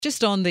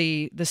Just on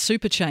the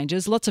super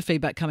changes, lots of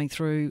feedback coming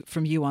through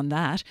from you on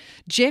that.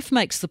 Jeff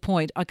makes the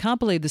point, I can't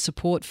believe the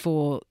support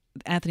for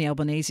Anthony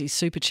Albanese's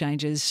super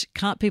changes.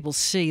 Can't people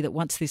see that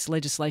once this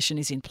legislation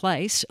is in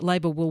place,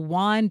 Labor will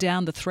wind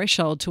down the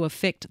threshold to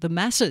affect the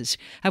masses?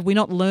 Have we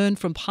not learned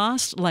from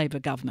past Labor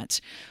governments?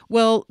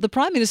 Well, the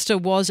Prime Minister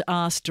was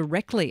asked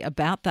directly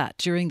about that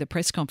during the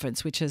press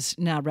conference, which has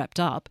now wrapped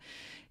up.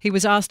 He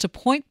was asked to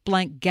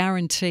point-blank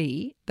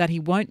guarantee that he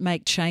won't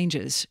make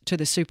changes to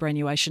the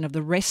superannuation of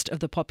the rest of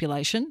the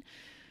population.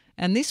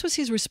 And this was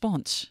his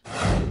response.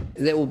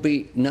 There will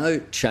be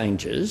no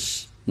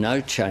changes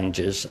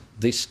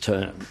this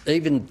term.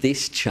 Even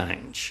this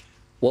change,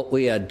 what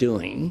we are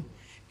doing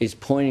is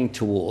pointing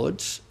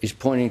towards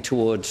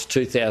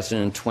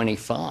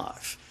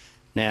 2025.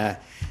 Now,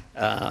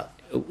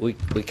 we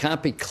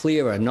can't be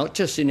clearer, not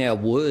just in our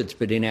words,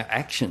 but in our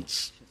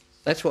actions.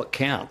 That's what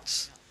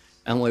counts.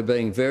 And we're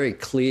being very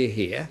clear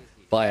here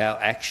by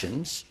our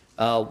actions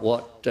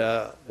what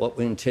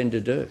we intend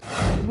to do.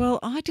 Well,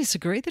 I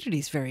disagree that it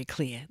is very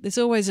clear. There's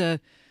always a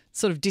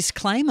sort of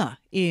disclaimer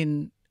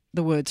in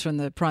the words from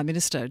the Prime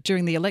Minister.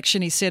 During the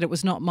election, he said it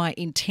was not my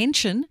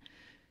intention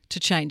to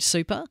change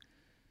super.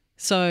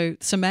 So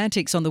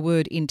semantics on the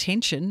word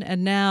intention.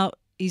 And now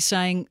he's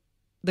saying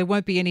there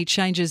won't be any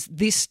changes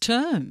this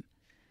term.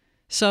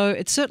 So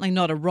it's certainly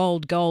not a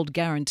rolled gold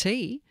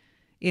guarantee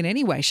in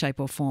any way, shape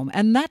or form.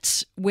 And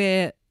that's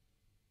where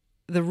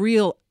the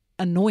real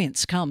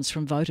annoyance comes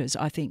from voters,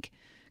 I think.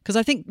 Because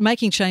I think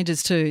making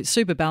changes to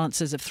super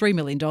balances of $3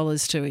 million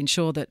to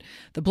ensure that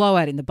the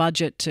blowout in the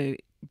budget to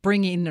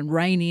bring in and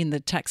rein in the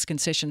tax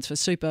concessions for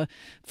super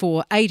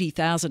for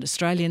 80,000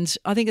 Australians,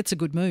 I think it's a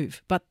good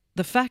move. But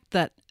the fact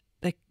that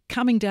they're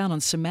coming down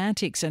on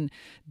semantics and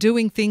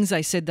doing things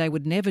they said they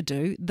would never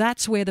do,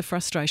 that's where the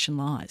frustration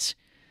lies.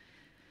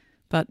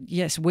 But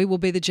yes, we will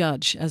be the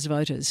judge as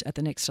voters at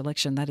the next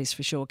election, that is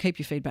for sure. Keep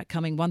your feedback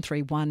coming,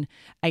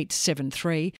 131873.